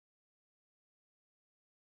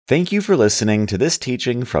Thank you for listening to this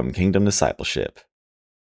teaching from Kingdom Discipleship.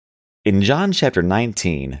 In John chapter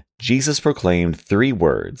 19, Jesus proclaimed three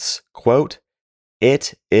words, quote,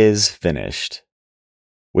 "It is finished."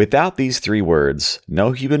 Without these three words,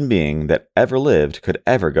 no human being that ever lived could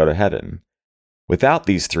ever go to heaven. Without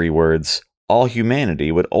these three words, all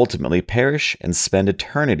humanity would ultimately perish and spend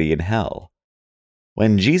eternity in hell.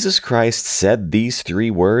 When Jesus Christ said these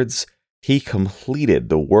three words, he completed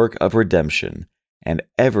the work of redemption, and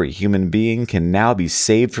every human being can now be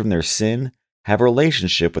saved from their sin, have a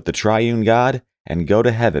relationship with the triune God, and go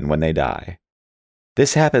to heaven when they die.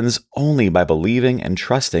 This happens only by believing and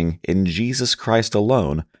trusting in Jesus Christ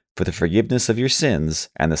alone for the forgiveness of your sins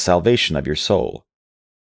and the salvation of your soul.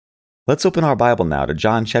 Let's open our Bible now to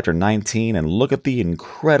John chapter 19 and look at the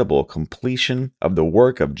incredible completion of the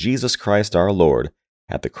work of Jesus Christ our Lord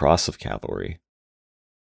at the cross of Calvary.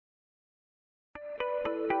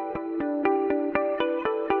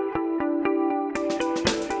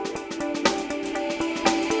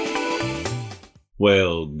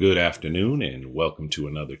 Well, good afternoon and welcome to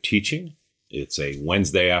another teaching. It's a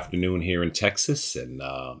Wednesday afternoon here in Texas, and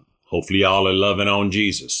hopefully y'all are loving on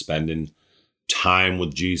Jesus, spending time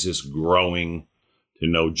with Jesus, growing to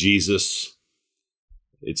know Jesus.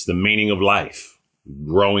 It's the meaning of life,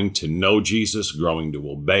 growing to know Jesus, growing to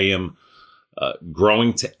obey him,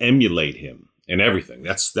 growing to emulate him in everything.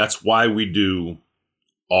 That's why we do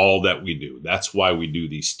all that we do. That's why we do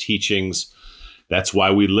these teachings. That's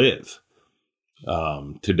why we live.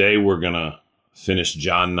 Today we're going to finish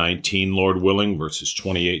John 19, Lord willing, verses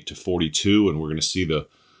 28 to 42, and we're going to see the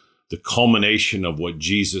culmination of what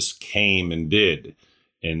Jesus came and did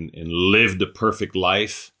and lived a perfect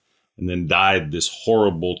life and then died this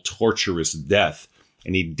horrible, torturous death.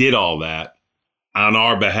 And he did all that on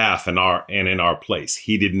our behalf and in our place.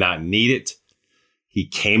 He did not need it. He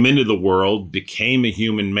came into the world, became a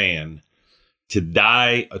human man to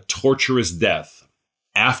die a torturous death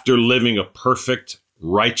after living a perfect,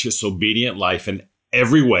 righteous, obedient life in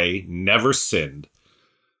every way, never sinned,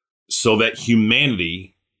 so that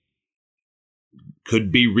humanity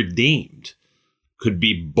could be redeemed, could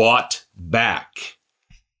be bought back,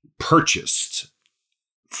 purchased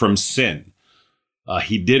from sin.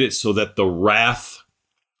 He did it so that the wrath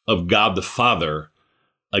of God the Father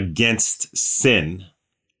against sin,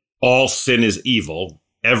 all sin is evil,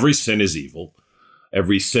 every sin is evil,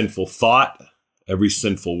 every sinful thought, every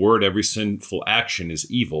sinful word, every sinful action is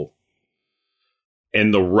evil.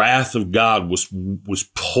 And the wrath of God was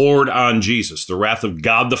poured on Jesus. The wrath of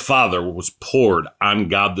God the Father was poured on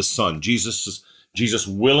God the Son. Jesus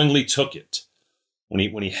willingly took it.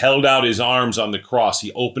 When he held out his arms on the cross,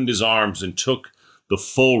 he opened his arms and took the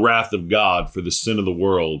full wrath of God for the sin of the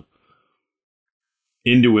world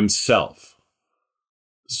into himself,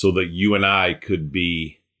 so that you and I could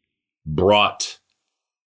be brought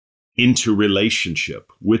into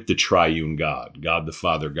relationship with the triune God, God the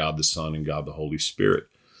Father, God the Son, and God the Holy Spirit.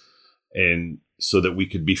 And so that we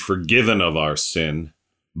could be forgiven of our sin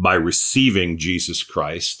by receiving Jesus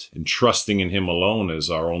Christ and trusting in him alone as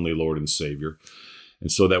our only Lord and Savior. And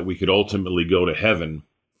so that we could ultimately go to heaven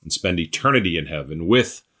and spend eternity in heaven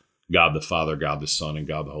with God the Father, God the Son, and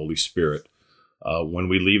God the Holy Spirit when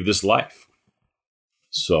we leave this life.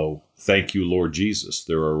 So thank you, Lord Jesus.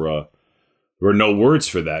 There are no words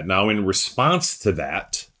for that. Now, in response to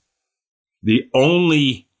that, the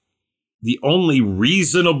only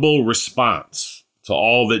reasonable response to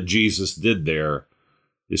all that Jesus did there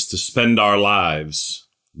is to spend our lives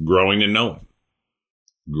growing to know him,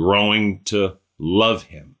 growing to love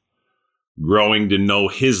him, growing to know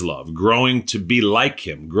his love, growing to be like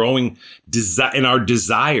him, growing in our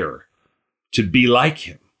desire to be like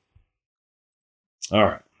him. All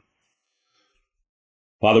right.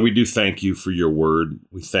 Father, we do thank you for your word.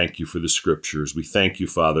 We thank you for the scriptures. We thank you,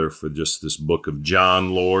 Father, for just this book of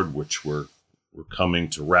John, Lord, which we're coming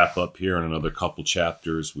to wrap up here in another couple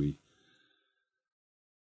chapters. We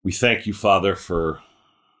thank you, Father, for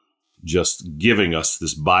just giving us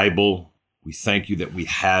this Bible. We thank you that we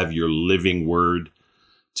have your living word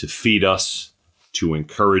to feed us, to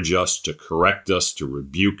encourage us, to correct us, to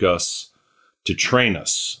rebuke us, to train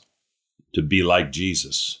us to be like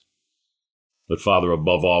Jesus. But Father,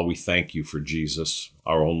 above all, we thank you for Jesus,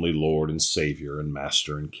 our only Lord and Savior and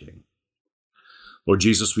Master and King. Lord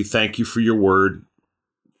Jesus, we thank you for your word.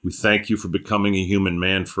 We thank you for becoming a human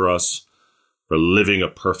man for us, for living a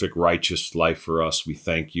perfect, righteous life for us. We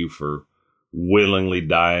thank you for willingly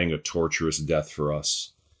dying a torturous death for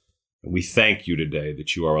us. And we thank you today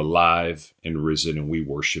that you are alive and risen, and we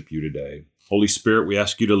worship you today. Holy Spirit, we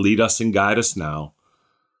ask you to lead us and guide us now.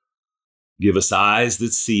 Give us eyes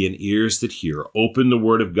that see and ears that hear. Open the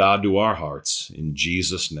word of God to our hearts. In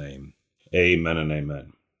Jesus' name, amen and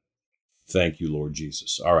amen. Thank you, Lord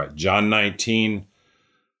Jesus. All right, John 19,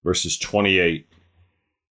 verses 28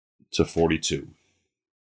 to 42.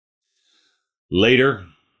 Later,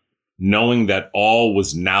 knowing that all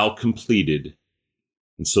was now completed,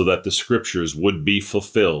 and so that the scriptures would be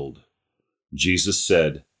fulfilled, Jesus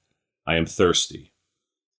said, I am thirsty.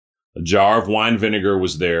 A jar of wine vinegar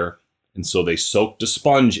was there, and so they soaked a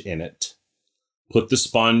sponge in it, put the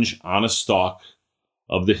sponge on a stalk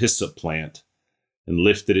of the hyssop plant, and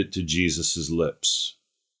lifted it to Jesus' lips.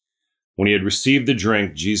 When he had received the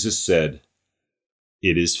drink, Jesus said,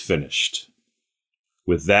 It is finished.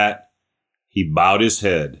 With that, he bowed his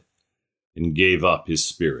head and gave up his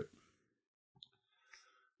spirit.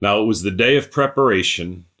 Now it was the day of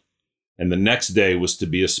preparation, and the next day was to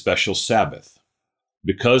be a special Sabbath.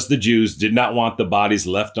 Because the Jews did not want the bodies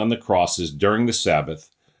left on the crosses during the Sabbath,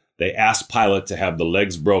 they asked Pilate to have the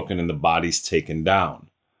legs broken and the bodies taken down.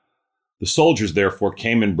 The soldiers therefore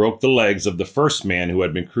came and broke the legs of the first man who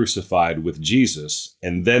had been crucified with Jesus,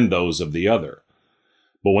 and then those of the other.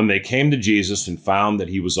 But when they came to Jesus and found that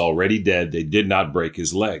he was already dead, they did not break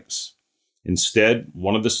his legs. Instead,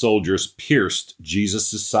 one of the soldiers pierced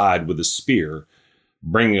Jesus' side with a spear,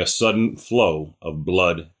 bringing a sudden flow of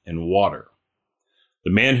blood and water.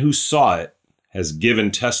 The man who saw it has given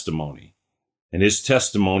testimony, and his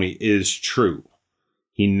testimony is true.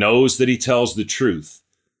 He knows that he tells the truth,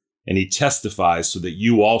 and he testifies so that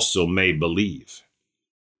you also may believe.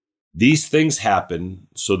 These things happen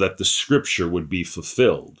so that the scripture would be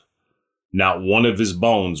fulfilled. Not one of his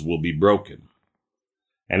bones will be broken.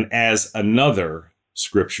 And as another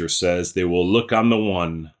scripture says, they will look on the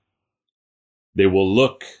one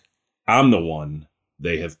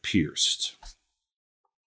they have pierced.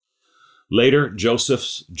 Later,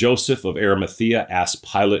 Joseph of Arimathea asked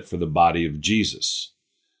Pilate for the body of Jesus.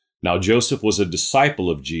 Now Joseph was a disciple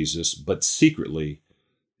of Jesus, but secretly,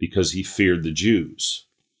 because he feared the Jews.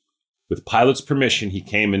 With Pilate's permission, he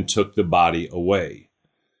came and took the body away.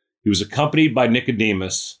 He was accompanied by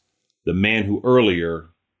Nicodemus, the man who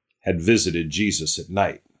earlier had visited Jesus at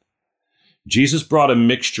night. Jesus brought a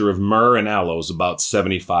mixture of myrrh and aloes, about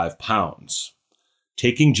 75 pounds.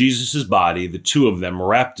 Taking Jesus' body, the two of them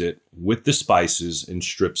wrapped it with the spices in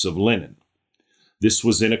strips of linen. This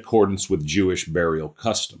was in accordance with Jewish burial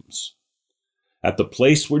customs. At the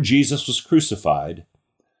place where Jesus was crucified,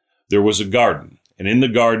 there was a garden, and in the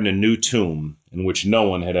garden a new tomb in which no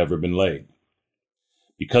one had ever been laid.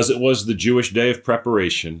 Because it was the Jewish day of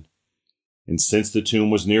preparation, and since the tomb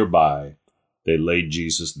was nearby, they laid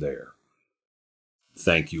Jesus there.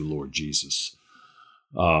 Thank you, Lord Jesus.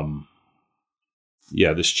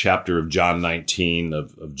 This chapter of John 19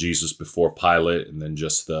 of Jesus before Pilate, and then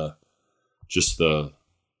just the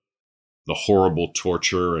horrible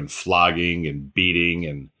torture and flogging and beating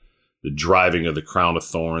and the driving of the crown of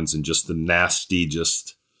thorns, and just the nasty,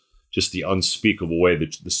 just the unspeakable way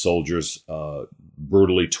that the soldiers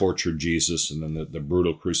brutally tortured Jesus, and then the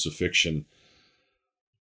brutal crucifixion.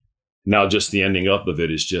 Now just the ending up of it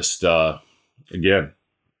is just, again,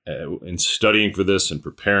 in studying for this and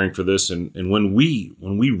preparing for this, and when we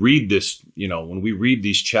read this, when we read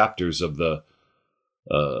these chapters of the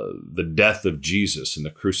death of Jesus and the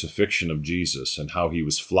crucifixion of Jesus and how he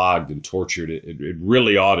was flogged and tortured, it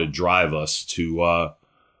really ought to drive us to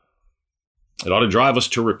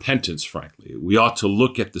repentance. Frankly, we ought to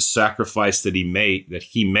look at the sacrifice that he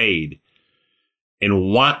made,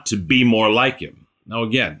 and want to be more like him. Now,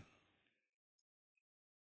 again,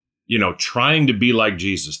 trying to be like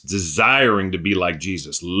Jesus, desiring to be like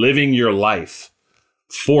Jesus, living your life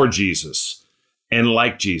for Jesus and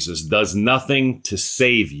like Jesus does nothing to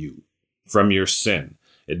save you from your sin.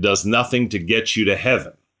 It does nothing to get you to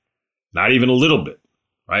heaven, not even a little bit,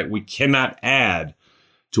 right? We cannot add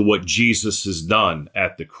to what Jesus has done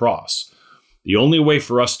at the cross. The only way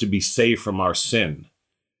for us to be saved from our sin,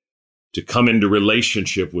 to come into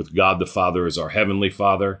relationship with God the Father as our Heavenly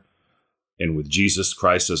Father, and with Jesus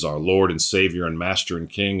Christ as our Lord and Savior and Master and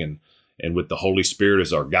King, and with the Holy Spirit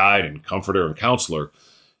as our guide and comforter and counselor,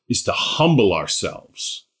 is to humble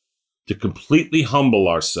ourselves, to completely humble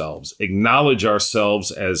ourselves, acknowledge ourselves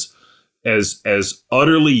as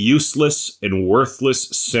utterly useless and worthless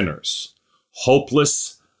sinners,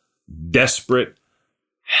 hopeless, desperate,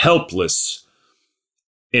 helpless,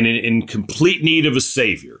 and in complete need of a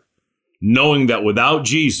Savior, knowing that without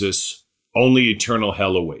Jesus, only eternal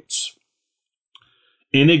hell awaits.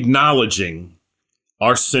 In acknowledging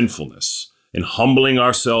our sinfulness and humbling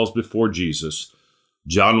ourselves before Jesus,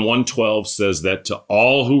 John 1:12 says that to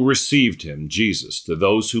all who received him, Jesus, to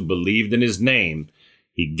those who believed in his name,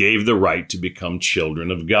 he gave the right to become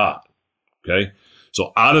children of God. Okay?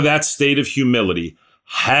 So out of that state of humility,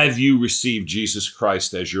 have you received Jesus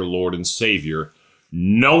Christ as your Lord and Savior,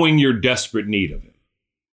 knowing your desperate need of him,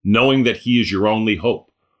 knowing that he is your only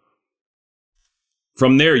hope?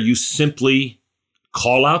 From there, you simply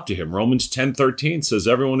call out to him. Romans 10:13 says,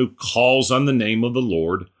 everyone who calls on the name of the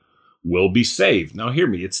Lord will be saved. Now hear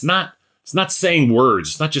me, it's not saying words,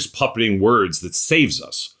 it's not just puppeting words that saves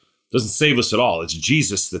us. It doesn't save us at all. It's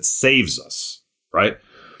Jesus that saves us, right?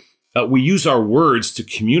 We use our words to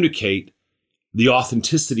communicate the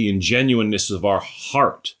authenticity and genuineness of our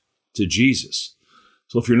heart to Jesus.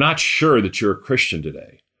 So if you're not sure that you're a Christian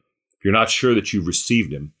today, if you're not sure that you've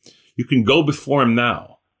received him, you can go before him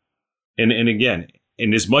now. And again,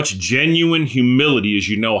 in as much genuine humility as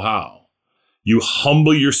you know how, you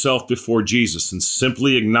humble yourself before Jesus and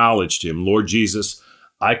simply acknowledge to him, Lord Jesus,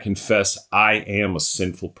 I confess I am a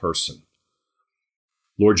sinful person.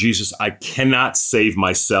 Lord Jesus, I cannot save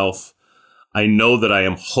myself. I know that I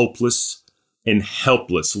am hopeless and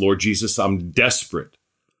helpless. Lord Jesus, I'm desperate.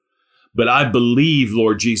 But I believe,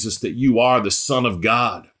 Lord Jesus, that you are the Son of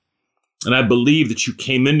God. And I believe that you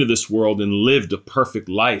came into this world and lived a perfect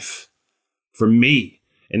life for me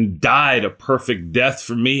and died a perfect death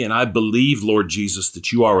for me. And I believe, Lord Jesus,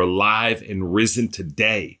 that you are alive and risen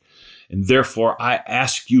today. And therefore, I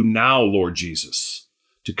ask you now, Lord Jesus,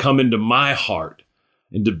 to come into my heart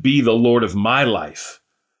and to be the Lord of my life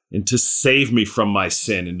and to save me from my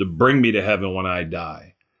sin and to bring me to heaven when I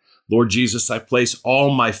die. Lord Jesus, I place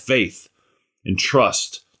all my faith and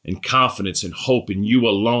trust and confidence and hope in you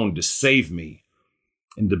alone to save me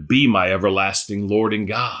and to be my everlasting Lord and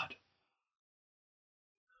God.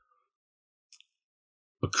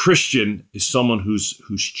 A Christian is someone who's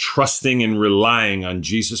trusting and relying on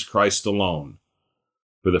Jesus Christ alone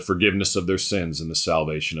for the forgiveness of their sins and the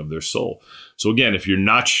salvation of their soul. So again, if you're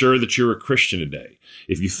not sure that you're a Christian today,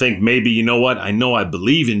 if you think maybe, you know what, I know I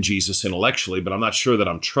believe in Jesus intellectually, but I'm not sure that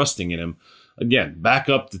I'm trusting in him, again, back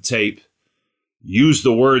up the tape, use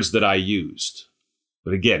the words that I used.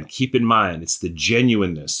 But again, keep in mind, it's the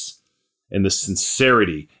genuineness and the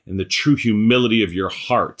sincerity and the true humility of your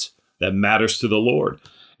heart that matters to the Lord.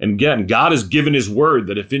 And again, God has given his word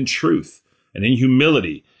that if in truth and in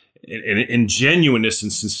humility and in genuineness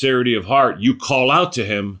and sincerity of heart, you call out to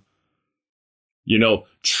him,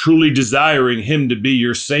 truly desiring him to be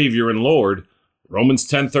your Savior and Lord, Romans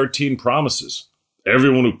 10:13 promises,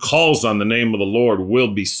 everyone who calls on the name of the Lord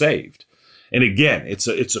will be saved. And again, it's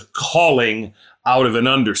a calling out of an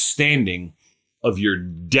understanding of your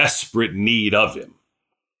desperate need of him.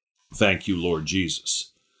 Thank you, Lord Jesus.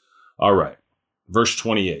 All right, verse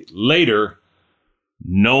 28. Later,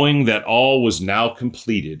 knowing that all was now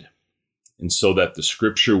completed, and so that the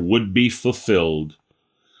scripture would be fulfilled,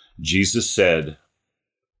 Jesus said,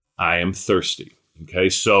 I am thirsty. Okay,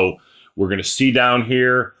 so we're going to see down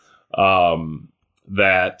here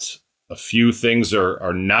that a few things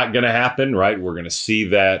are not going to happen, right? We're going to see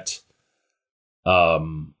that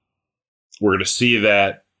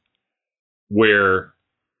where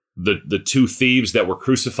the two thieves that were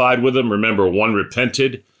crucified with him, remember, one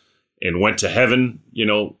repented and went to heaven,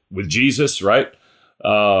 with Jesus, right?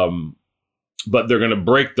 But they're going to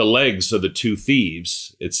break the legs of the two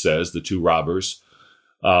thieves, it says, the two robbers,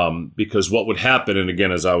 because what would happen, and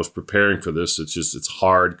again, as I was preparing for this, it's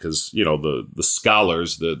hard because, the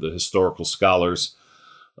scholars, the historical scholars,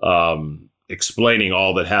 explaining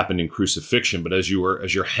all that happened in crucifixion, but as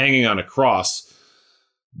you're hanging on a cross,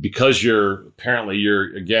 because there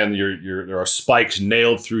are spikes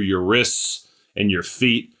nailed through your wrists and your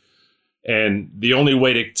feet. And the only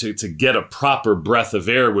way to get a proper breath of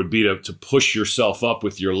air would be to push yourself up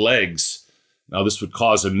with your legs. Now, this would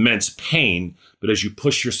cause immense pain, but as you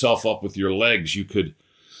push yourself up with your legs, you could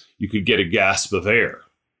get a gasp of air.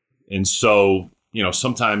 And so,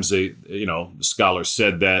 sometimes the scholars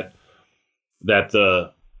said that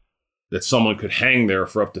someone could hang there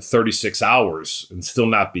for up to 36 hours and still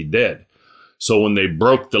not be dead. So when they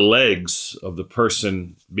broke the legs of the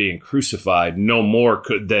person being crucified, no more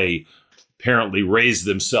could they apparently raise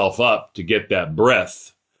themselves up to get that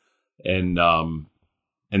breath. And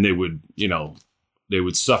they would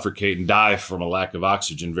suffocate and die from a lack of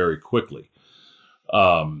oxygen very quickly.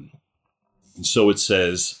 And so it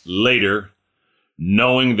says, later,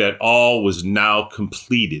 knowing that all was now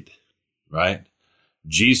completed, right?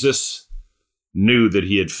 Jesus knew that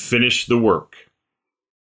he had finished the work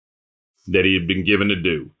that he had been given to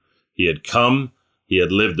do. He had come, he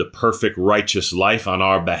had lived a perfect, righteous life on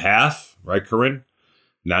our behalf, right, Corinne?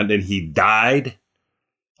 Now then he died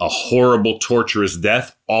a horrible, torturous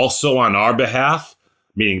death also on our behalf,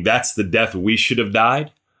 meaning that's the death we should have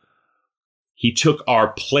died. He took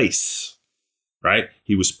our place, right?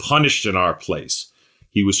 He was punished in our place.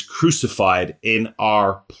 He was crucified in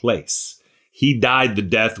our place. He died the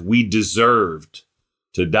death we deserved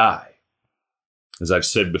to die. As I've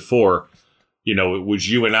said before, it was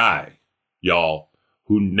you and I, y'all,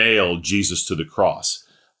 who nailed Jesus to the cross.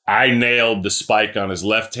 I nailed the spike on his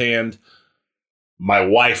left hand. My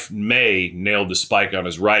wife, May, nailed the spike on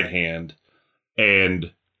his right hand.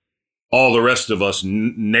 And all the rest of us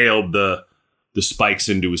nailed the spikes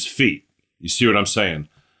into his feet. You see what I'm saying?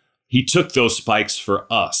 He took those spikes for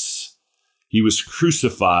us. He was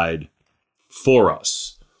crucified for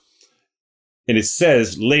us. And it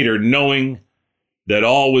says later, knowing that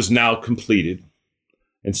all was now completed,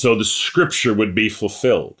 and so the scripture would be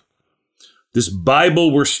fulfilled. This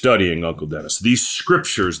Bible we're studying, Uncle Dennis, these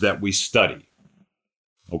scriptures that we study,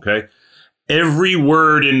 okay? Every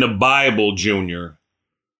word in the Bible, Junior,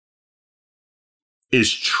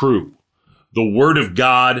 is true. The Word of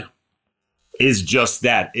God is just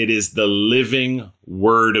that. It is the living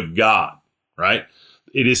Word of God, right?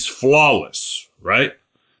 It is flawless, right?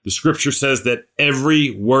 The scripture says that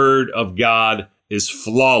every word of God is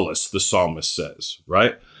flawless, the psalmist says,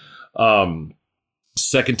 right? 2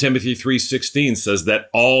 Timothy 3:16 says that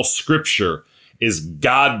all scripture is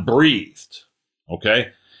God-breathed,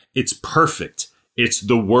 okay? It's perfect. It's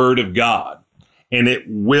the Word of God, and it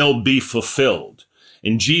will be fulfilled.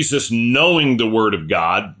 And Jesus, knowing the Word of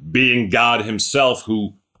God, being God himself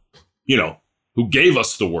who gave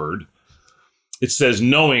us the Word, it says,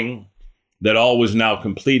 knowing that all was now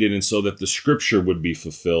completed and so that the scripture would be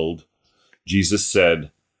fulfilled, Jesus said,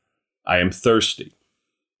 I am thirsty.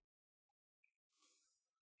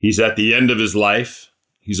 He's at the end of his life.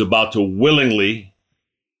 He's about to willingly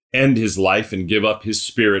end his life and give up his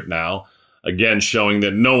spirit now, again, showing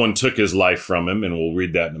that no one took his life from him, and we'll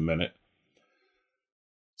read that in a minute.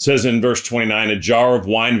 It says in verse 29, a jar of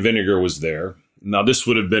wine vinegar was there. Now, this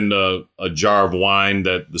would have been a jar of wine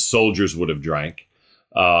that the soldiers would have drank,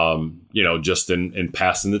 just in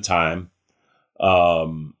passing the time.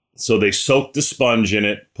 So they soaked the sponge in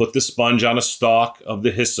it, put the sponge on a stalk of the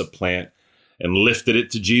hyssop plant, and lifted it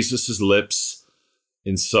to Jesus's lips.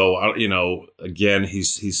 And so, again,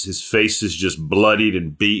 his face is just bloodied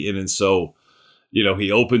and beaten. And so,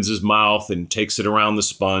 he opens his mouth and takes it around the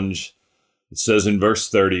sponge. It says in verse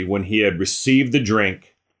 30, when he had received the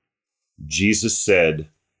drink, Jesus said,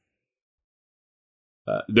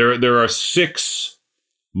 there are 6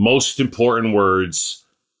 most important words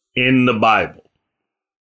in the Bible.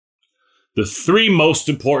 The 3 most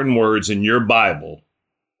important words in your Bible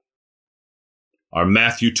are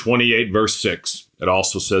Matthew 28, verse 6. It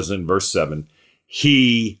also says in verse 7,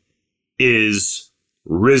 he is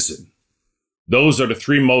risen. Those are the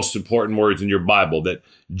 3 most important words in your Bible, that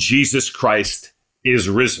Jesus Christ is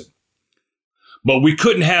risen. But we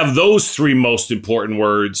couldn't have those 3 most important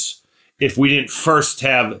words if we didn't first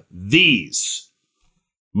have these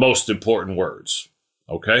most important words,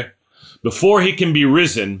 okay? Before he can be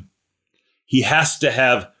risen, he has to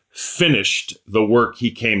have finished the work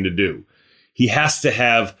he came to do. He has to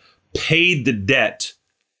have paid the debt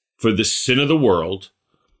for the sin of the world.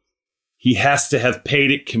 He has to have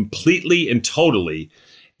paid it completely and totally,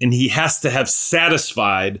 and he has to have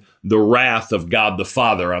satisfied the wrath of God the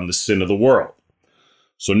Father on the sin of the world.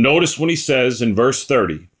 So notice when he says in verse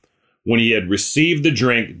 30, when he had received the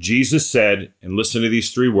drink, Jesus said, and listen to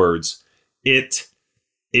these 3 words, it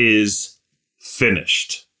is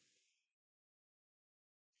finished.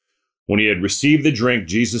 When he had received the drink,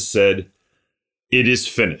 Jesus said, it is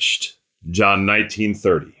finished. John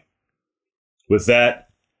 19:30. With that,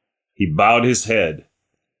 he bowed his head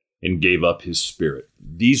and gave up his spirit.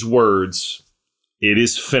 These words, it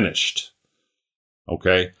is finished.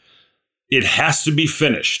 Okay? It has to be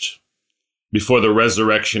finished before the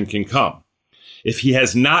resurrection can come. If he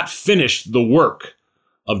has not finished the work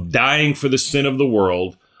of dying for the sin of the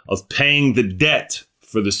world, of paying the debt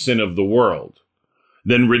for the sin of the world,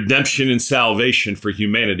 then redemption and salvation for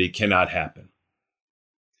humanity cannot happen.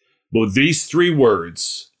 But these 3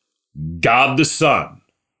 words, God the Son,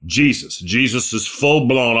 Jesus is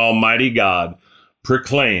full-blown Almighty God,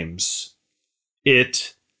 proclaims,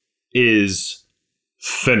 it is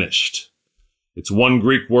finished. It's one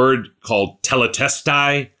Greek word called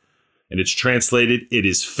teletestai, and it's translated, it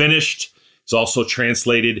is finished. It's also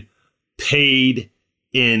translated, paid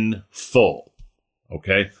in full.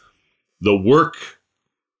 Okay? The work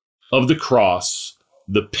of the cross,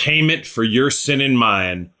 the payment for your sin and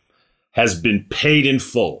mine, has been paid in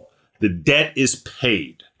full. The debt is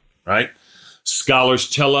paid, right? Scholars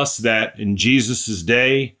tell us that in Jesus'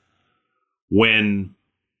 day, when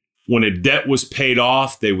a debt was paid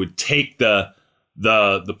off, they would take the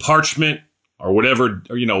parchment or whatever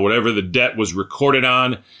the debt was recorded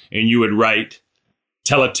on, and you would write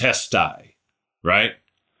teletestai, right?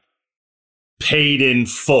 Paid in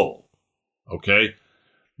full. Okay?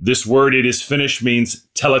 This word, it is finished, means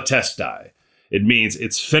teletestai. It means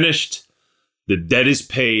it's finished, the debt is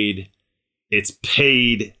paid, it's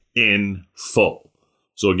paid in full.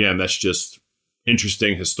 So again, that's just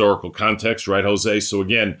interesting historical context, right, Jose? So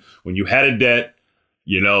again, when you had a debt,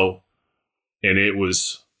 and it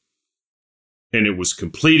was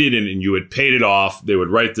completed and you had paid it off, they would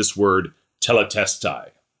write this word teletestai,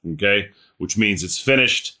 okay? Which means it's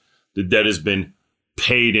finished, the debt has been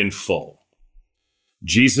paid in full.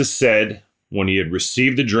 Jesus said, when he had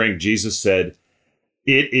received the drink, Jesus said,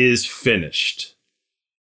 "It is finished."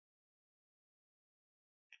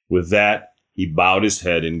 With that, he bowed his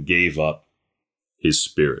head and gave up his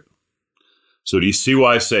spirit. So do you see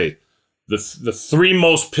why I say the three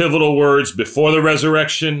most pivotal words before the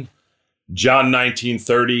resurrection? John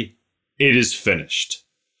 19:30, it is finished.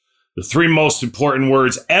 The three most important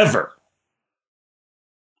words ever.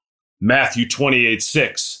 Matthew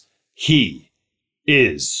 28:6, he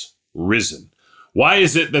is risen. Why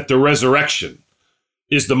is it that the resurrection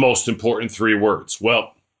is the most important three words?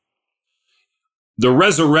 Well, the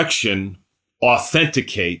resurrection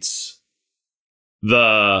authenticates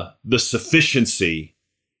the sufficiency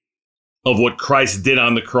of what Christ did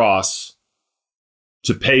on the cross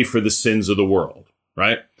to pay for the sins of the world,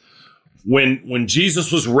 right? When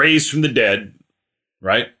Jesus was raised from the dead,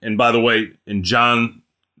 right? And by the way, in John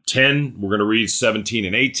 10, we're going to read 17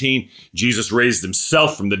 and 18. Jesus raised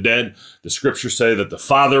himself from the dead. The scriptures say that the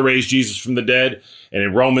Father raised Jesus from the dead. And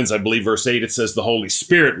in Romans, I believe verse 8, it says the Holy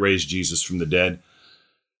Spirit raised Jesus from the dead.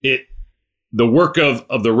 The work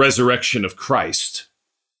of the resurrection of Christ,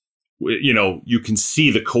 you can see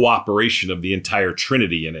the cooperation of the entire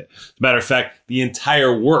Trinity in it. As a matter of fact, the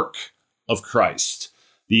entire work of Christ,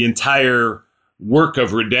 the entire work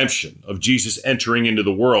of redemption, of Jesus entering into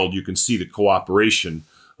the world, you can see the cooperation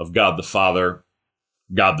of God the Father,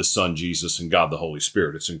 God the Son, Jesus, and God the Holy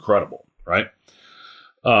Spirit. It's incredible, right?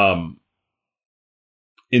 And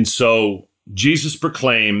so Jesus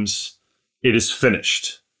proclaims, it is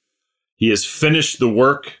finished. He has finished the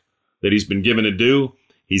work that he's been given to do.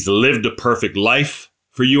 He's lived a perfect life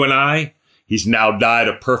for you and I. He's now died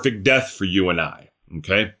a perfect death for you and I,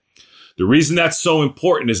 okay? The reason that's so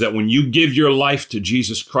important is that when you give your life to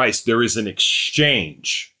Jesus Christ, there is an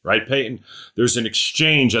exchange, right, Peyton? There's an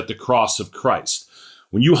exchange at the cross of Christ.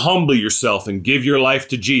 When you humble yourself and give your life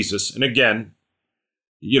to Jesus, and again,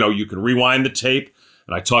 you can rewind the tape,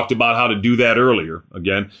 and I talked about how to do that earlier,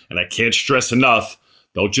 again, and I can't stress enough,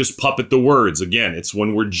 don't just puppet the words. Again, it's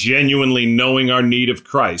when we're genuinely knowing our need of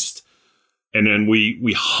Christ, and then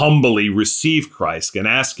we humbly receive Christ and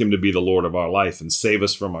ask him to be the Lord of our life and save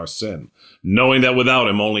us from our sin, knowing that without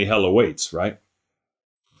him, only hell awaits, right?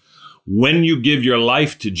 When you give your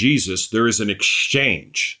life to Jesus, there is an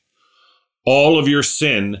exchange. All of your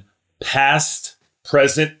sin, past,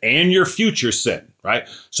 present, and your future sin, right?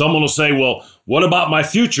 Someone will say, well, what about my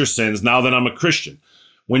future sins now that I'm a Christian?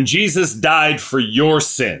 When Jesus died for your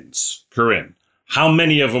sins, Corinne, how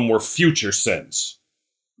many of them were future sins?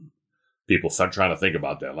 People start trying to think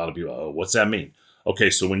about that. A lot of people, what's that mean? Okay,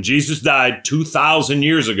 so when Jesus died 2,000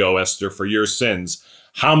 years ago, Esther, for your sins,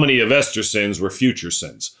 how many of Esther's sins were future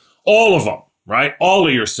sins? All of them, right? All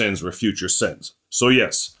of your sins were future sins. So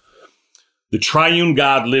yes, the triune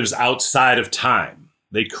God lives outside of time.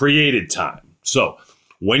 They created time. So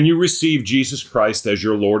when you receive Jesus Christ as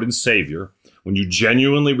your Lord and Savior, when you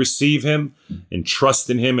genuinely receive him and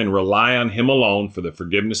trust in him and rely on him alone for the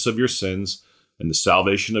forgiveness of your sins and the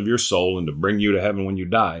salvation of your soul and to bring you to heaven when you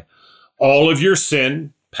die, all of your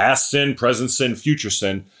sin, past sin, present sin, future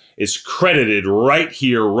sin, is credited right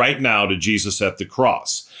here, right now to Jesus at the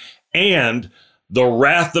cross. And the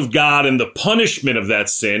wrath of God and the punishment of that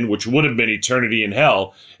sin, which would have been eternity in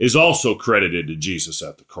hell, is also credited to Jesus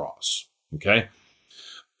at the cross. Okay?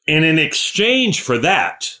 And in exchange for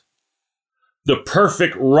that, the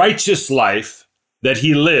perfect righteous life that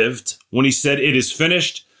he lived when he said it is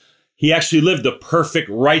finished, he actually lived a perfect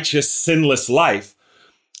righteous sinless life.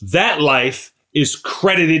 That life is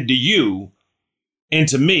credited to you and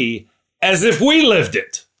to me as if we lived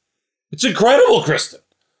it. It's incredible, Kristen.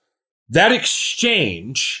 That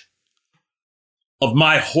exchange of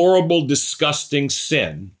my horrible, disgusting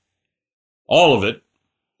sin, all of it,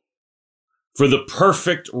 for the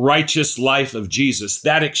perfect righteous life of Jesus,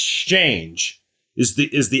 that exchange is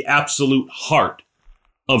the absolute heart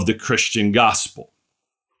of the Christian gospel.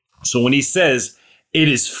 So when he says it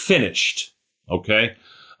is finished, okay,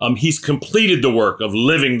 he's completed the work of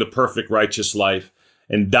living the perfect righteous life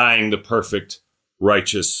and dying the perfect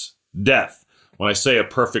righteous death. When I say a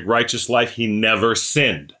perfect righteous life, he never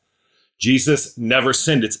sinned. Jesus never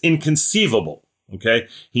sinned. It's inconceivable, okay?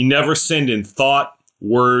 He never sinned in thought,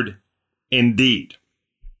 word, and deed.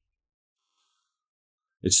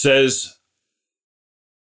 It says,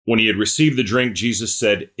 when he had received the drink, Jesus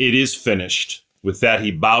said, "It is finished." With that,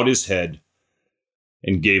 he bowed his head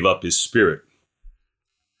and gave up his spirit.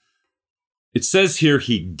 It says here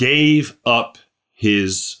he gave up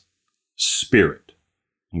his spirit,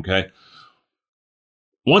 okay?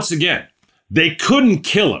 Once again, they couldn't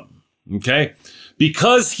kill him, okay?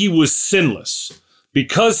 Because he was sinless,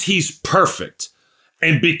 because he's perfect,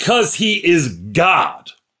 and because he is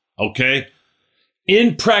God, okay?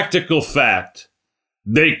 In practical fact,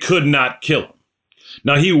 they could not kill him.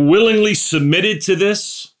 Now, he willingly submitted to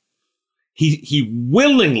this. He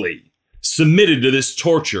willingly submitted to this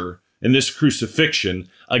torture and this crucifixion,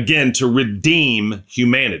 again, to redeem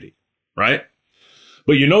humanity, right?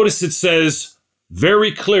 But you notice it says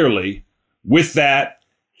very clearly, with that,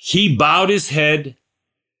 he bowed his head,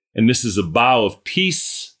 and this is a bow of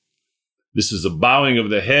peace. This is a bowing of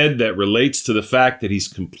the head that relates to the fact that he's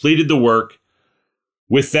completed the work.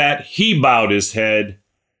 With that, he bowed his head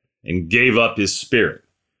and gave up his spirit.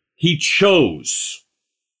 He chose,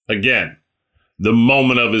 again, the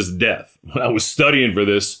moment of his death. When I was studying for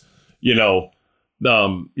this,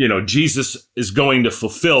 Jesus is going to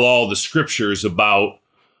fulfill all the scriptures about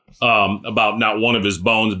not one of his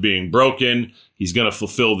bones being broken. He's going to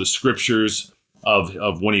fulfill the scriptures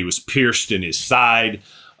of when he was pierced in his side.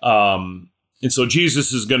 And so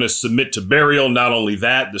Jesus is going to submit to burial. Not only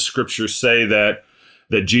that, the scriptures say that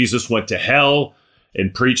Jesus went to hell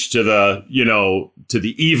and preached to the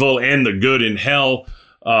evil and the good in hell.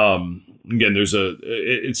 Again,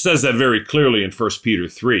 it says that very clearly in 1 Peter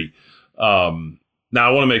 3. Now,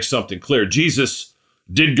 I want to make something clear. Jesus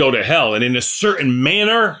did go to hell, and in a certain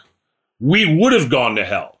manner, we would have gone to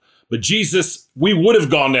hell. But we would have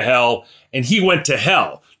gone to hell, and he went to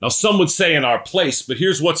hell. Now, some would say in our place, but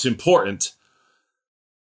here's what's important.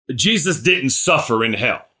 Jesus didn't suffer in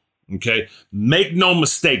hell, okay? Make no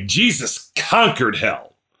mistake, Jesus conquered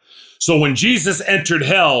hell. So when Jesus entered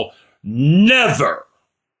hell, never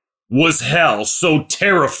was hell so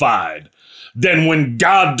terrified than when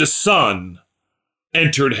God the Son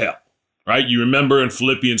entered hell, right? You remember in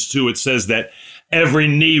Philippians 2, it says that every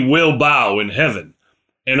knee will bow in heaven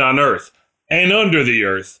and on earth and under the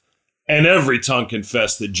earth, and every tongue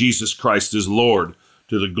confess that Jesus Christ is Lord,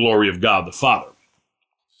 to the glory of God the Father.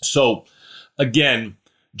 So again,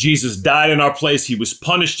 Jesus died in our place. He was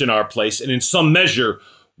punished in our place, and in some measure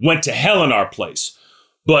went to hell in our place.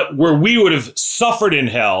 But where we would have suffered in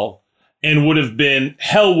hell and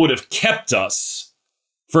hell would have kept us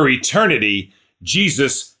for eternity,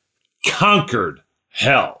 Jesus conquered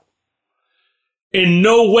hell. In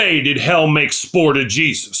no way did hell make sport of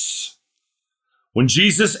Jesus. When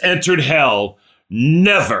Jesus entered hell,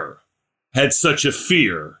 never had such a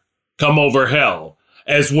fear come over hell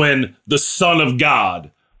as when the Son of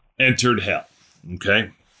God entered hell.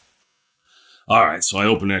 Okay? All right, so I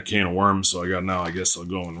opened that can of worms, so I guess I'll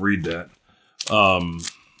go and read that.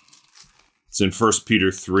 It's in 1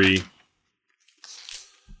 Peter 3.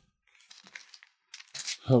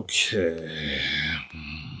 Okay.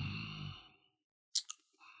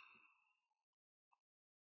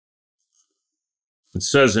 It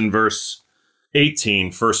says in verse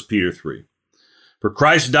 18, 1 Peter 3, "For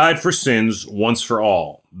Christ died for sins once for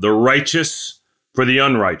all, the righteous for the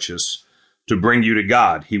unrighteous, to bring you to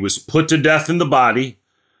God. He was put to death in the body,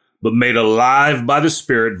 but made alive by the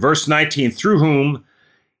Spirit." Verse 19, "Through whom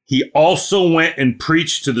he also went and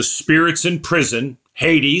preached to the spirits in prison,"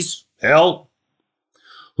 Hades, hell,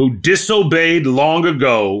 "who disobeyed long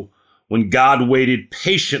ago when God waited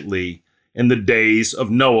patiently in the days of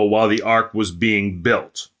Noah while the ark was being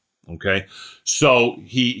built." Okay, so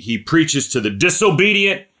he preaches to the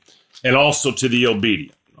disobedient and also to the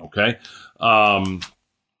obedient. Okay,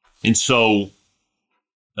 and so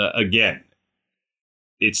again,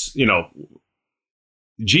 it's,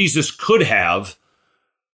 Jesus could have,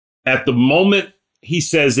 at the moment he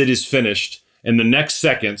says it is finished, in the next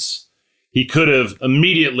seconds, he could have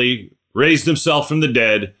immediately raised himself from the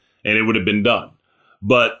dead and it would have been done.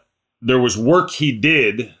 But there was work he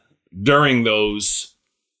did during those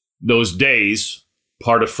days,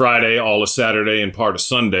 part of Friday, all of Saturday, and part of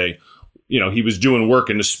Sunday. He was doing work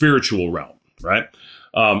in the spiritual realm, right?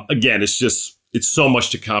 Again, it's so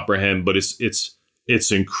much to comprehend, but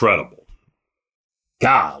it's incredible.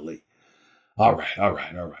 Golly. All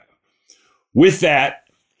right. With that,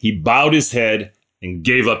 he bowed his head and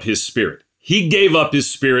gave up his spirit. He gave up his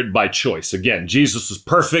spirit by choice. Again, Jesus was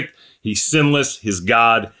perfect. He's sinless. He's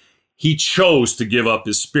God. He chose to give up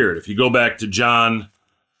his spirit. If you go back to John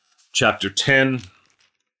chapter 10,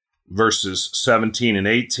 verses 17 and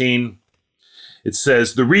 18, it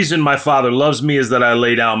says, "The reason my Father loves me is that I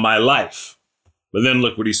lay down my life." But then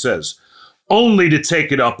look what he says, "only to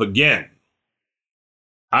take it up again.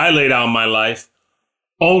 I lay down my life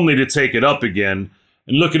only to take it up again."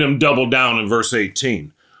 And look at him double down in verse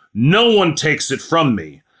 18. "No one takes it from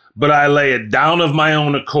me, but I lay it down of my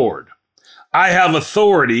own accord. I have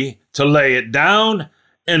authority to lay it down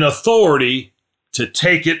and authority to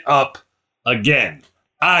take it up again.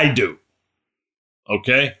 I do."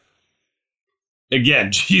 Okay?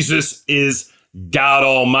 Again, Jesus is God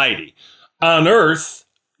Almighty. On earth,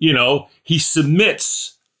 he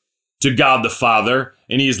submits to God the Father,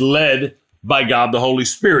 and he is led by God the Holy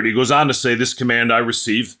Spirit. He goes on to say, "This command I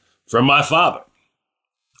received from my Father."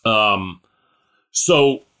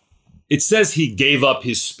 So it says he gave up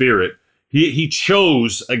his spirit. He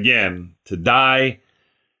chose, again, to die.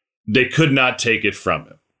 They could not take it from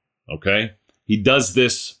him. Okay? He does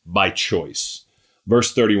this by choice.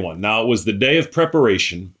 Verse 31, "Now it was the day of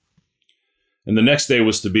preparation, and the next day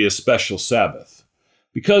was to be a special Sabbath.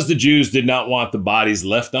 Because the Jews did not want the bodies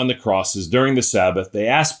left on the crosses during the Sabbath, they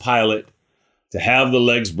asked Pilate to have the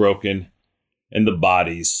legs broken and the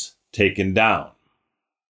bodies taken down."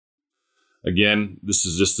 Again, this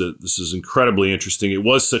is incredibly interesting. It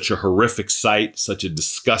was such a horrific sight, such a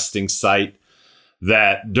disgusting sight,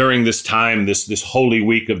 that during this time, this holy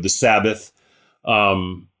week of the Sabbath,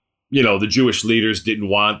 the Jewish leaders didn't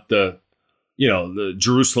want the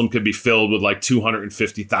Jerusalem could be filled with like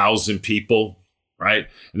 250,000 people, right?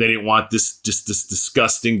 And they didn't want this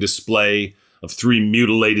disgusting display of 3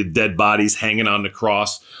 mutilated dead bodies hanging on the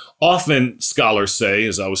cross. Often scholars say,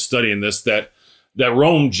 as I was studying this, that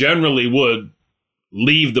Rome generally would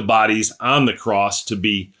leave the bodies on the cross to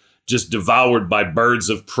be just devoured by birds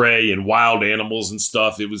of prey and wild animals and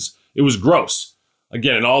stuff. It was gross.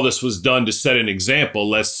 Again, and all this was done to set an example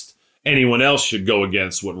lest anyone else should go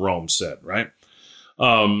against what Rome said, right?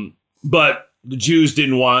 But the Jews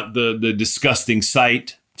didn't want the disgusting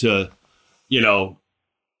sight to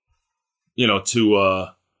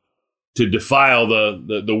defile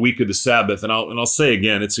the week of the Sabbath. And I'll say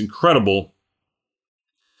again, it's incredible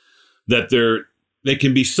that they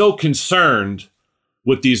can be so concerned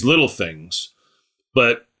with these little things,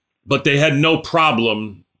 but they had no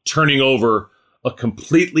problem turning over a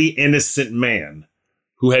completely innocent man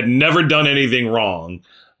who had never done anything wrong,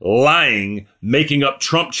 lying, trumping up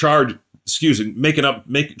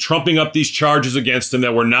these charges against him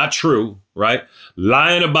that were not true, right?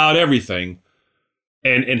 Lying about everything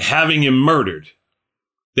and having him murdered.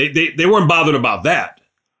 They weren't bothered about that,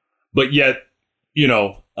 but yet,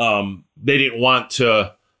 they didn't want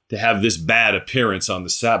to have this bad appearance on the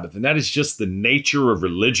Sabbath. And that is just the nature of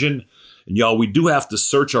religion. And y'all, we do have to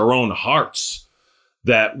search our own hearts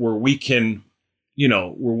that where we can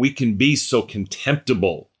be so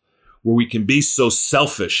contemptible, where we can be so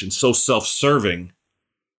selfish and so self-serving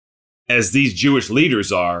as these Jewish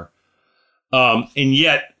leaders are, and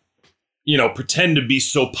yet, pretend to be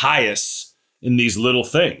so pious in these little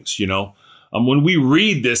things, When we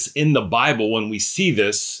read this in the Bible, when we see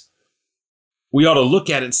this, we ought to look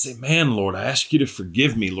at it and say, man, Lord, I ask you to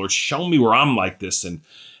forgive me. Lord, show me where I'm like this and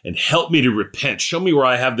help me to repent. Show me where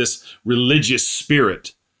I have this religious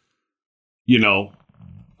spirit.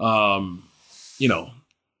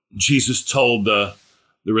 Jesus told the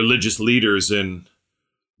religious leaders in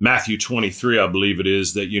Matthew 23, I believe it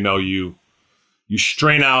is, that, you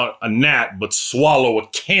strain out a gnat, but swallow a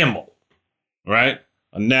camel, right?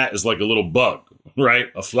 A gnat is like a little bug, right?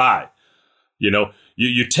 A fly.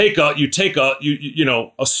 You take a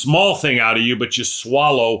small thing out of you, but you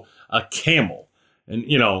swallow a camel. And,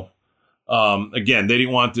 again, they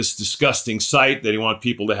didn't want this disgusting sight. They didn't want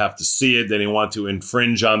people to have to see it. They didn't want to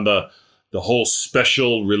infringe on the whole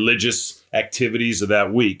special religious activities of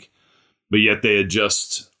that week. But yet they had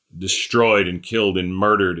just destroyed and killed and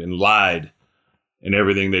murdered and lied in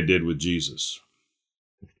everything they did with Jesus.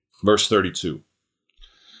 Verse 32.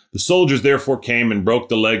 "The soldiers therefore came and broke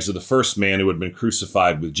the legs of the first man who had been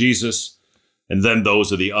crucified with Jesus, and then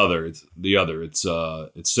those of the other. It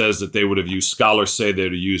says that they would have used, scholars say they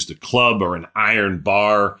would have used a club or an iron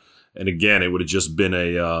bar, and again, it would have just been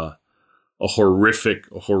a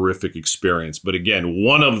horrific experience. But again,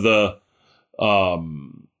 one of the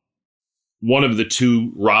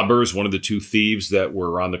two robbers, one of the two thieves that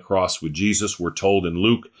were on the cross with Jesus, we're told in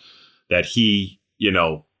Luke that he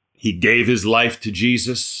he gave his life to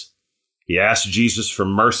Jesus. He asked Jesus for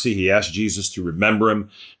mercy. He asked Jesus to remember him.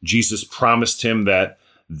 Jesus promised him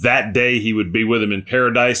that day he would be with him in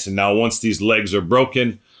paradise. And now once these legs are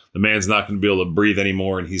broken, the man's not going to be able to breathe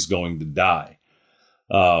anymore and he's going to die.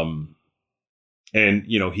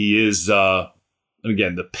 He is,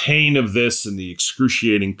 again, the pain of this and the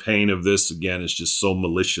excruciating pain of this, again, is just so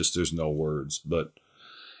malicious. There's no words. But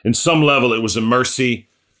in some level, it was a mercy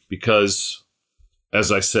because,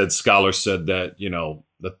 as I said, scholars said that,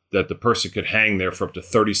 that the person could hang there for up to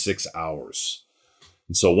 36 hours.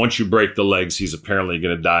 And so once you break the legs, he's apparently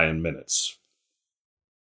going to die in minutes.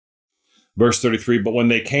 Verse 33, but when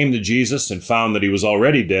they came to Jesus and found that he was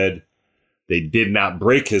already dead, they did not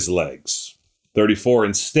break his legs. 34,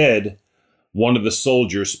 instead, one of the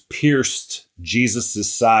soldiers pierced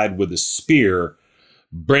Jesus' side with a spear,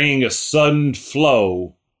 bringing a sudden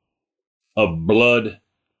flow of blood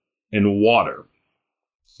and water.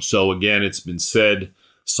 So again, it's been said,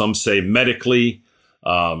 some say medically,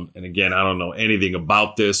 and again, I don't know anything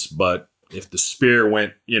about this, but if the spear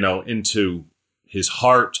went, into his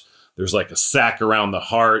heart, there's like a sac around the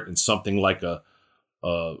heart and something like a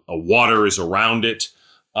water is around it.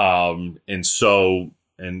 And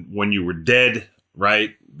when you were dead,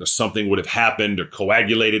 right, something would have happened or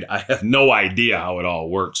coagulated. I have no idea how it all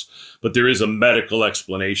works, but there is a medical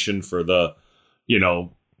explanation for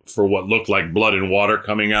for what looked like blood and water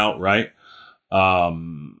coming out, right?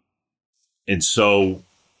 And so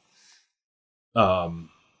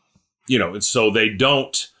they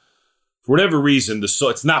don't, for whatever reason,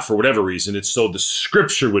 it's not for whatever reason, it's so the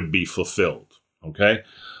scripture would be fulfilled, okay?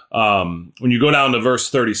 When you go down to verse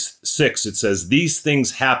 36, it says, these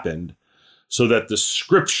things happened so that the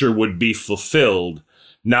scripture would be fulfilled.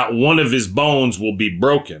 Not one of his bones will be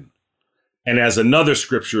broken. And as another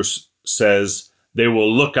scripture says, they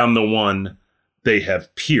will look on the one they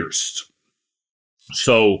have pierced.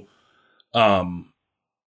 So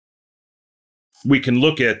we can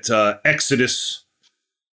look at Exodus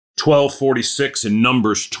 12:46 and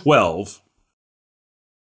Numbers 12.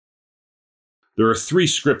 There are three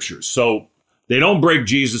scriptures. So they don't break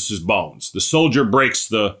Jesus's bones. The soldier breaks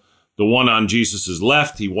the one on Jesus's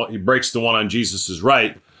left. He breaks the one on Jesus's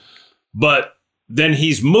right. But then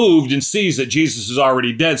he's moved and sees that Jesus is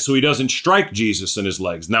already dead, so he doesn't strike Jesus in his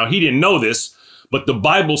legs. Now, he didn't know this, but the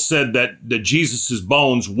Bible said that Jesus's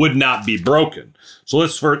bones would not be broken. So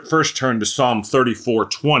let's first turn to Psalm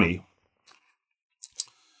 34:20.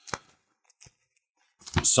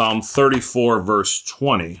 Psalm 34, verse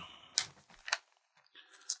 20.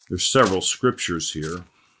 There's several scriptures here.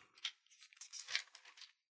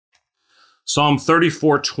 Psalm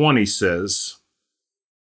 34:20 says,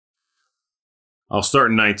 I'll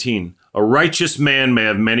start in 19. A righteous man may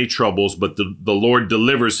have many troubles, but the Lord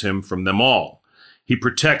delivers him from them all. He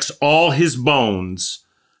protects all his bones.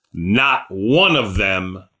 Not one of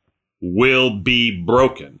them will be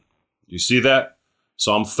broken. You see that?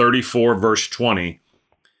 Psalm 34, verse 20.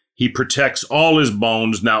 He protects all his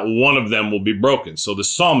bones. Not one of them will be broken. So the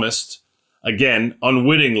psalmist, again,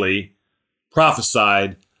 unwittingly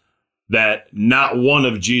prophesied that not one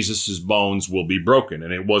of Jesus's bones will be broken,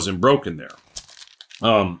 and it wasn't broken there.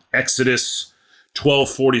 Exodus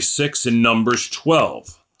 12:46 and Numbers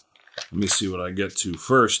 12. Let me see what I get to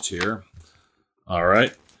first here. All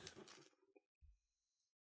right.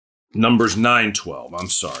 Numbers 9:12. I'm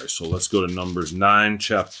sorry. So let's go to Numbers 9,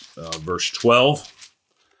 verse 12.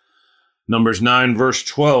 Numbers 9, verse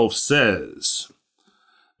 12 says,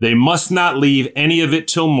 they must not leave any of it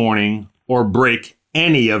till morning or break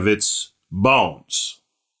any of its bones.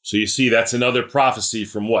 So you see, that's another prophecy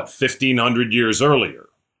from 1,500 years earlier.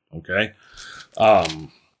 Okay. And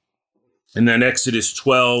then Exodus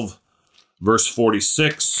 12, verse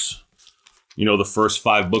 46, the first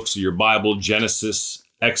 5 books of your Bible, Genesis,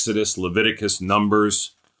 Exodus, Leviticus,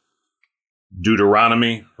 Numbers,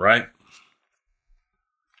 Deuteronomy, right?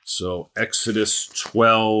 So Exodus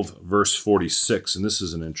 12, verse 46, and this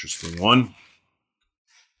is an interesting one.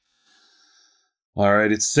 All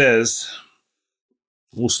right, it says,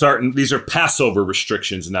 we'll start, these are Passover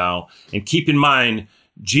restrictions now, and keep in mind,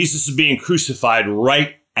 Jesus is being crucified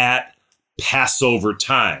right at Passover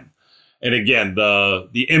time. And again,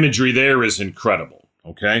 the imagery there is incredible,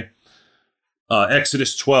 okay?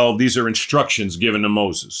 Exodus 12, these are instructions given to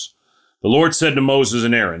Moses. The Lord said to Moses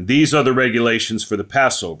and Aaron, these are the regulations for the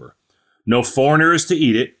Passover. No foreigner is to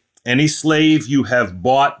eat it. Any slave you have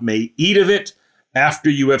bought may eat of it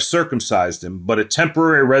after you have circumcised him, but a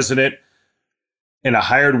temporary resident and a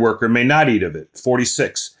hired worker may not eat of it.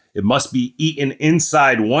 46, it must be eaten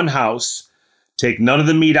inside one house. Take none of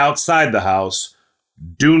the meat outside the house.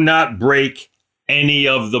 Do not break any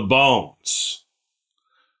of the bones.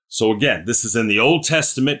 So again, this is in the Old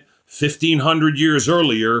Testament, 1,500 years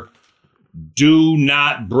earlier. Do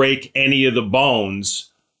not break any of the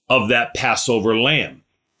bones of that Passover lamb.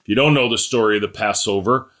 If you don't know the story of the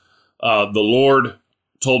Passover, the Lord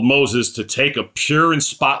told Moses to take a pure and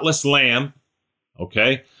spotless lamb.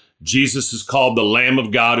 Okay? Jesus is called the Lamb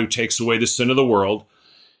of God who takes away the sin of the world.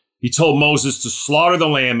 He told Moses to slaughter the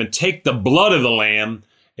lamb and take the blood of the lamb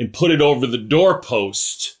and put it over the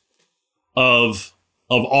doorpost of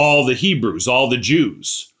all the Hebrews, all the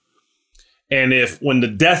Jews. And when the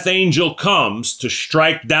death angel comes to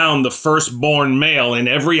strike down the firstborn male in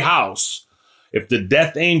every house, if the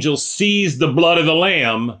death angel sees the blood of the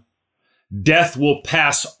lamb, death will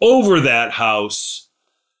pass over that house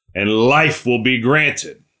and life will be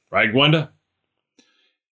granted. Right, Gwenda?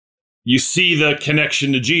 You see the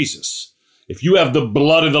connection to Jesus. If you have the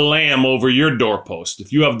blood of the lamb over your doorpost,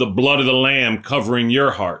 if you have the blood of the lamb covering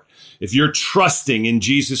your heart, if you're trusting in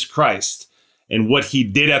Jesus Christ and what he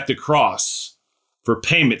did at the cross for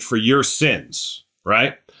payment for your sins,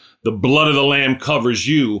 right? The blood of the lamb covers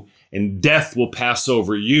you and death will pass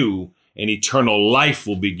over you and eternal life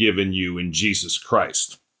will be given you in Jesus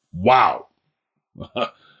Christ. Wow.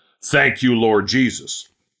 Thank you, Lord Jesus.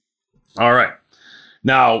 All right.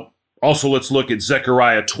 Now, also let's look at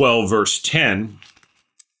Zechariah 12, verse 10.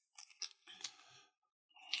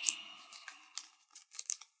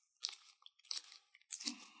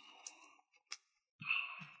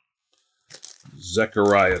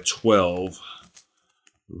 Zechariah 12,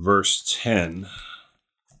 verse 10.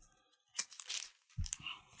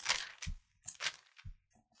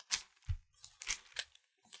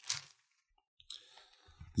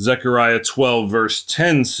 Zechariah 12, verse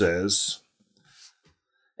 10 says,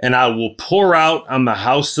 "And I will pour out on the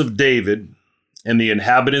house of David and the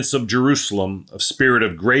inhabitants of Jerusalem a spirit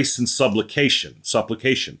of grace and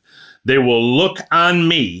supplication. They will look on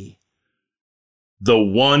me, the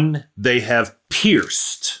one they have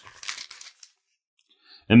pierced,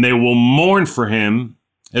 and they will mourn for him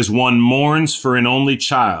as one mourns for an only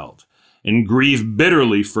child, and grieve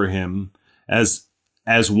bitterly for him as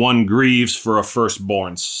one grieves for a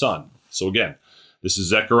firstborn son." So again, this is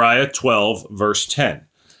Zechariah 12, verse 10.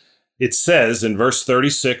 It says in verse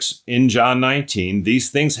 36 in John 19, these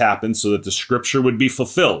things happened so that the scripture would be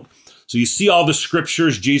fulfilled. So you see all the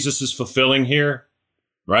scriptures Jesus is fulfilling here,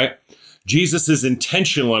 right? Jesus is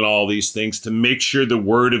intentional in all these things to make sure the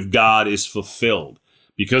word of God is fulfilled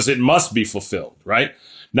because it must be fulfilled, right?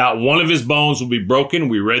 Not one of his bones will be broken.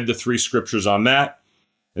 We read the 3 scriptures on that.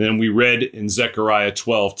 And then we read in Zechariah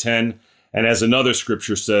 12:10, and as another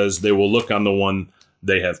scripture says, they will look on the one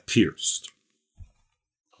they have pierced.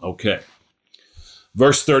 Okay.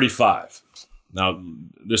 Verse 35. Now,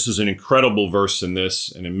 this is an incredible verse in this,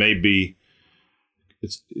 and it may be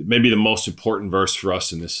the most important verse for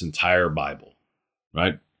us in this entire Bible,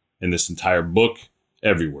 right? In this entire book,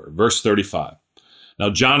 everywhere. Verse 35. Now,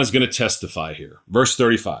 John is going to testify here. Verse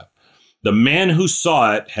 35. "The man who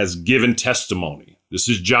saw it has given testimony." This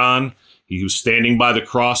is John. He was standing by the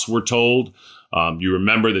cross, we're told. You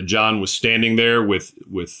remember that John was standing there with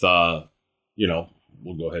we'll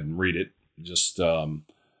go ahead and read it. Just, and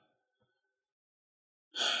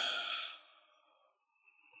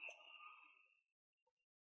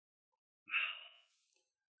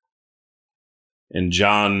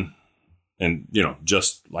John,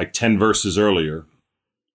 just like 10 verses earlier,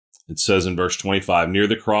 it says in verse 25, "Near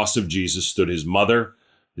the cross of Jesus stood his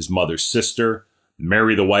mother's sister,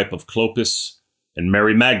 Mary, the wife of Clopas, and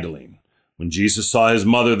Mary Magdalene. When Jesus saw his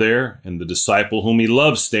mother there and the disciple whom he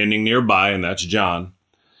loved standing nearby," and that's John,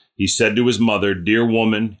 "he said to his mother, 'Dear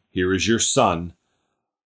woman, here is your son,'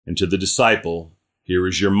 and to the disciple, 'Here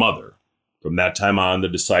is your mother.' From that time on, the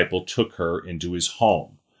disciple took her into his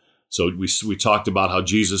home." So we talked about how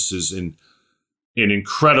Jesus is in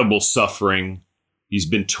incredible suffering. He's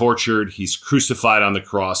been tortured. He's crucified on the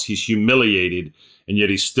cross. He's humiliated. And yet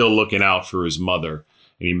he's still looking out for his mother.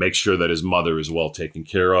 And he makes sure that his mother is well taken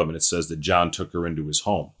care of. And it says that John took her into his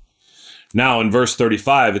home. Now in verse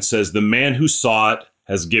 35, it says, "The man who saw it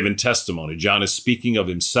has given testimony." John is speaking of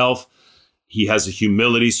himself. He has a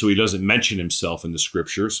humility, so he doesn't mention himself in the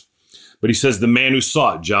scriptures. But he says, the man who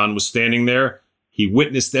saw it, John was standing there. He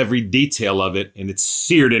witnessed every detail of it, and it's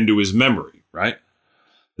seared into his memory, right?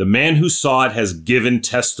 "The man who saw it has given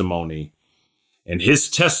testimony, and his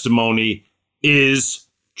testimony is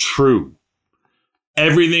true."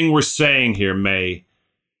 Everything we're saying here, May,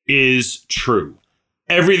 is true.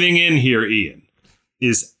 Everything in here, Ian,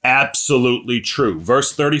 is absolutely true.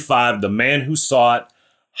 Verse 35, "The man who saw it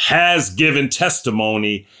has given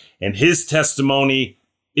testimony, and his testimony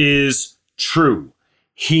is true.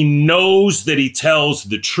 He knows that he tells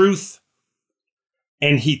the truth,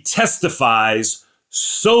 and he testifies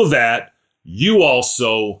so that you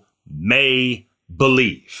also may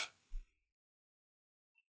believe.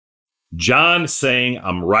 John saying,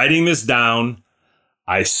 I'm writing this down.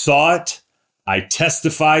 I saw it. I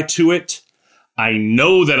testify to it. I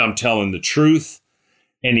know that I'm telling the truth.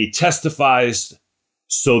 And he testifies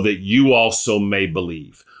so that you also may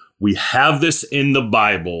believe. We have this in the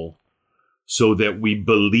Bible so that we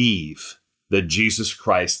believe that Jesus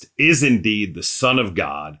Christ is indeed the Son of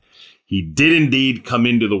God. He did indeed come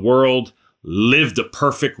into the world, lived a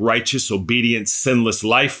perfect, righteous, obedient, sinless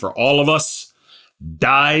life for all of us,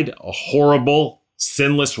 died a horrible,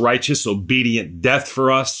 sinless, righteous, obedient death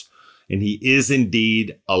for us, and he is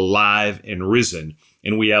indeed alive and risen.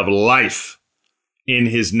 And we have life in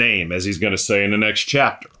his name, as he's going to say in the next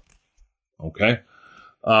chapter. Okay?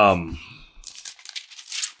 And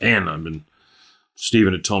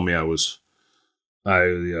Stephen had told me I've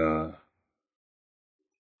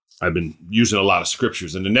been using a lot of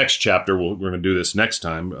scriptures. In the next chapter, we're going to do this next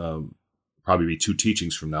time, probably be 2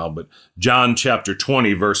 teachings from now, but John chapter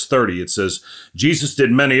 20, verse 30, it says, Jesus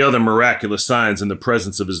did many other miraculous signs in the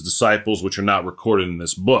presence of his disciples, which are not recorded in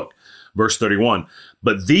this book. Verse 31,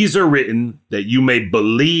 but these are written that you may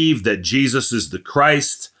believe that Jesus is the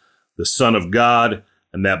Christ, the Son of God,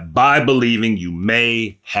 and that by believing you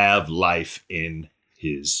may have life in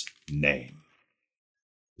his name.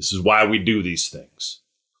 This is why we do these things,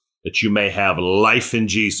 that you may have life in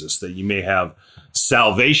Jesus, that you may have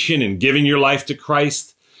salvation in giving your life to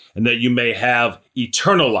Christ, and that you may have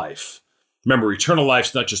eternal life. Remember, eternal life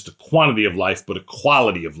is not just a quantity of life, but a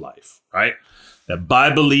quality of life, right? That by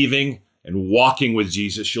believing and walking with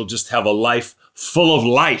Jesus, you'll just have a life full of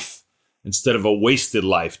life instead of a wasted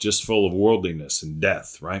life, just full of worldliness and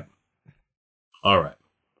death, right? All right.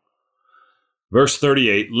 Verse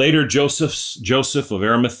 38, later Joseph of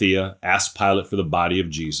Arimathea asked Pilate for the body of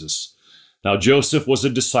Jesus. Now Joseph was a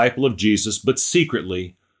disciple of Jesus, but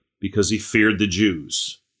secretly, because he feared the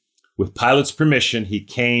Jews. With Pilate's permission, he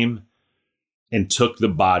came and took the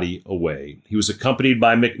body away. He was accompanied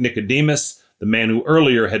by Nicodemus, the man who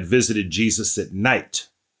earlier had visited Jesus at night.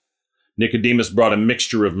 Nicodemus brought a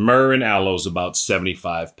mixture of myrrh and aloes, about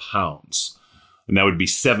 75 pounds. And that would be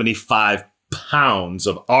 75 pounds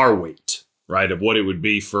of our weight, right? Of what it would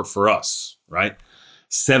be for us, right?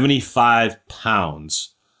 75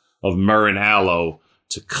 pounds of myrrh and aloe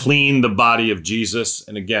to clean the body of Jesus.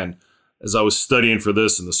 And again, as I was studying for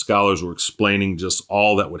this and the scholars were explaining just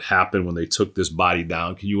all that would happen when they took this body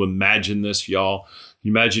down. Can you imagine this, y'all? Can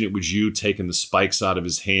you imagine it was you taking the spikes out of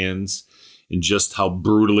his hands and just how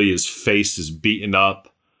brutally his face is beaten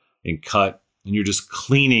up and cut, and you're just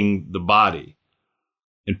cleaning the body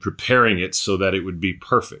and preparing it so that it would be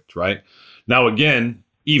perfect, right? Now, again,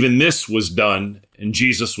 even this was done, and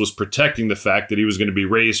Jesus was protecting the fact that he was going to be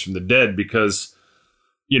raised from the dead because,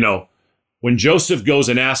 you know, when Joseph goes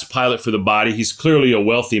and asks Pilate for the body, he's clearly a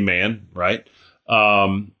wealthy man, right?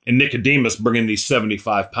 And Nicodemus bringing these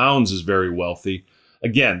 75 pounds is very wealthy.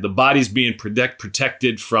 Again, the body's being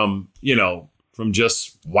protected from, you know, from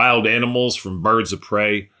just wild animals, from birds of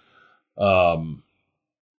prey. And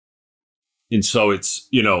so it's,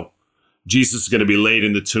 you know, Jesus is going to be laid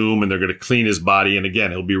in the tomb and they're going to clean his body. And again,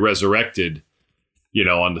 he'll be resurrected, you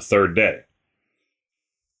know, on the 3rd day.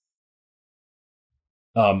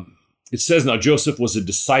 It says, now Joseph was a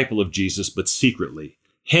disciple of Jesus, but secretly.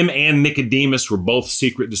 Him and Nicodemus were both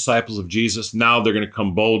secret disciples of Jesus. Now they're going to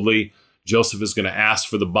come boldly. Joseph is going to ask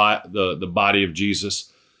for the body of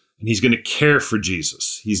Jesus, and he's going to care for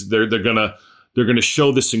Jesus. They're going to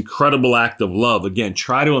show this incredible act of love. Again,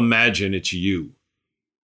 try to imagine it's you,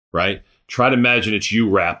 right? Try to imagine it's you,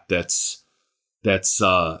 Rap, that's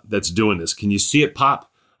doing this. Can you see it,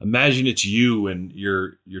 Pop? Imagine it's you, and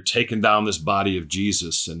you're taking down this body of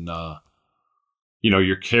Jesus, and you know,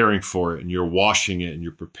 you're caring for it, and you're washing it, and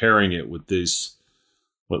you're preparing it with these.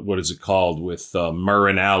 What is it called? With myrrh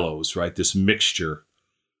and aloes, right? This mixture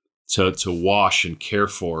to wash and care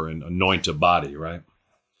for and anoint a body, right?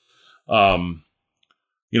 You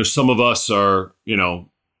know, some of us are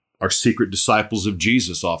secret disciples of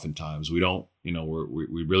Jesus. Oftentimes, we don't, you know,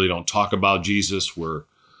 we really don't talk about Jesus. We're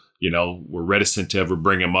reticent to ever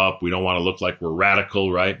bring him up. We don't want to look like we're radical,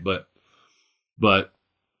 right? But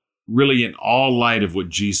really, in all light of what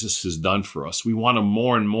Jesus has done for us, we want to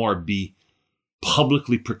more and more be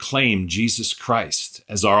publicly proclaim Jesus Christ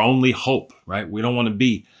as our only hope, right? We don't want to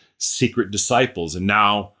be secret disciples. And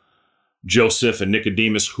now Joseph and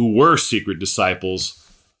Nicodemus, who were secret disciples,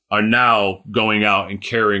 are now going out and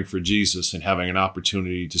caring for Jesus and having an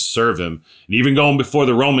opportunity to serve him, and even going before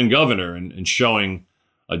the Roman governor and showing,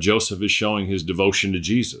 Joseph is showing his devotion to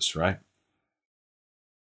Jesus, right?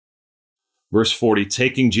 Verse 40,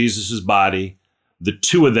 taking Jesus' body, the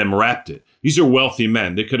two of them wrapped it. These are wealthy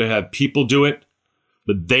men. They could have had people do it,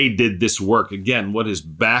 but they did this work. Again, what his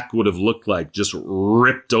back would have looked like, just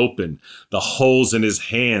ripped open, the holes in his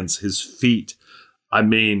hands, his feet. I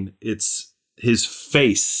mean, it's his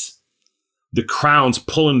face, the crowns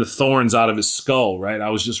pulling the thorns out of his skull, right?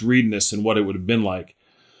 I was just reading this and what it would have been like.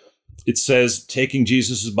 It says, taking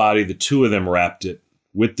Jesus' body, the two of them wrapped it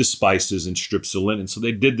with the spices and strips of linen. So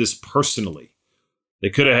they did this personally.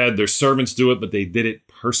 They could have had their servants do it, but they did it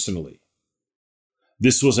personally.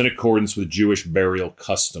 This was in accordance with Jewish burial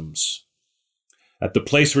customs. At the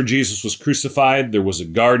place where Jesus was crucified, there was a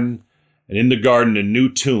garden, and in the garden a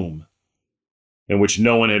new tomb in which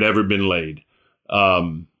no one had ever been laid.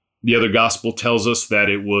 The other gospel tells us that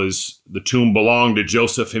the tomb belonged to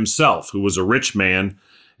Joseph himself, who was a rich man,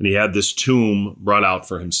 and he had this tomb brought out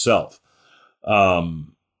for himself. No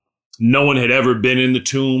one had ever been in the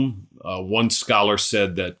tomb. One scholar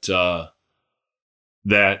said that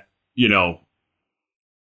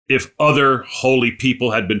if other holy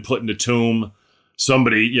people had been put in the tomb,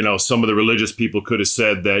 somebody, some of the religious people could have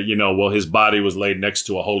said that, well, his body was laid next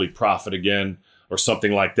to a holy prophet again, or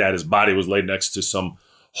something like that. His body was laid next to some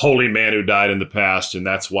holy man who died in the past, and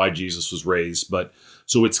that's why Jesus was raised. But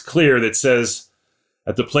so it's clear that it says,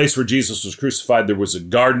 at the place where Jesus was crucified, there was a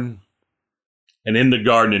garden, and in the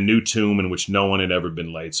garden, a new tomb in which no one had ever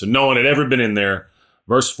been laid. So no one had ever been in there.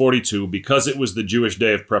 Verse 42, because it was the Jewish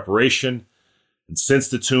day of preparation, and since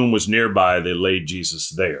the tomb was nearby, they laid Jesus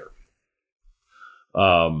there.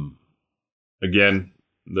 Again,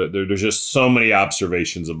 there's just so many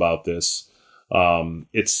observations about this.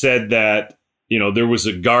 It's said that, there was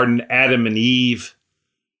a garden, Adam and Eve,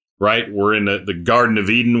 right, were in the Garden of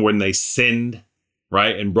Eden when they sinned,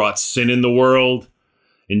 right, and brought sin in the world.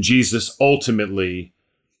 And Jesus ultimately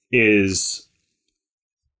is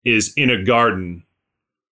in a garden,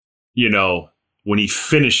 when he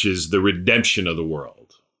finishes the redemption of the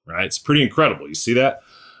world, right? It's pretty incredible. You see that?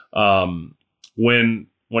 When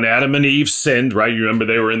Adam and Eve sinned, right? You remember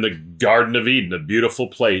they were in the Garden of Eden, a beautiful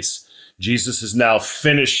place. Jesus has now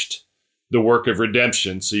finished the work of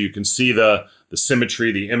redemption. So you can see the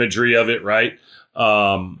symmetry, the imagery of it, right?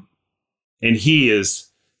 And he is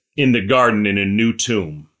in the garden in a new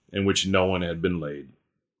tomb in which no one had been laid.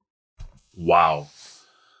 Wow.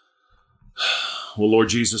 Well, Lord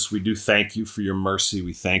Jesus, we do thank you for your mercy.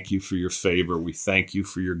 We thank you for your favor. We thank you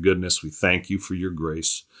for your goodness. We thank you for your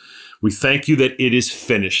grace. We thank you that it is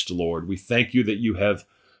finished, Lord. We thank you that you have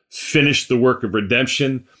finished the work of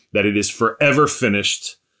redemption, that it is forever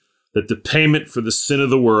finished, that the payment for the sin of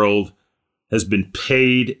the world has been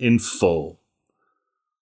paid in full.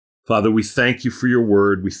 Father, we thank you for your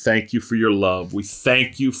word. We thank you for your love. We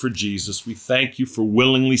thank you for Jesus. We thank you for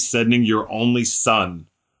willingly sending your only Son,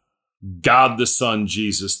 God the Son,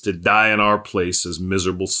 Jesus, to die in our place as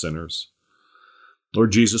miserable sinners.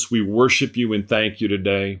 Lord Jesus, we worship you and thank you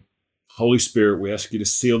today. Holy Spirit, we ask you to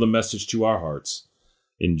seal the message to our hearts.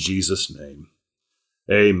 In Jesus' name,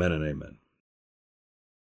 amen and amen.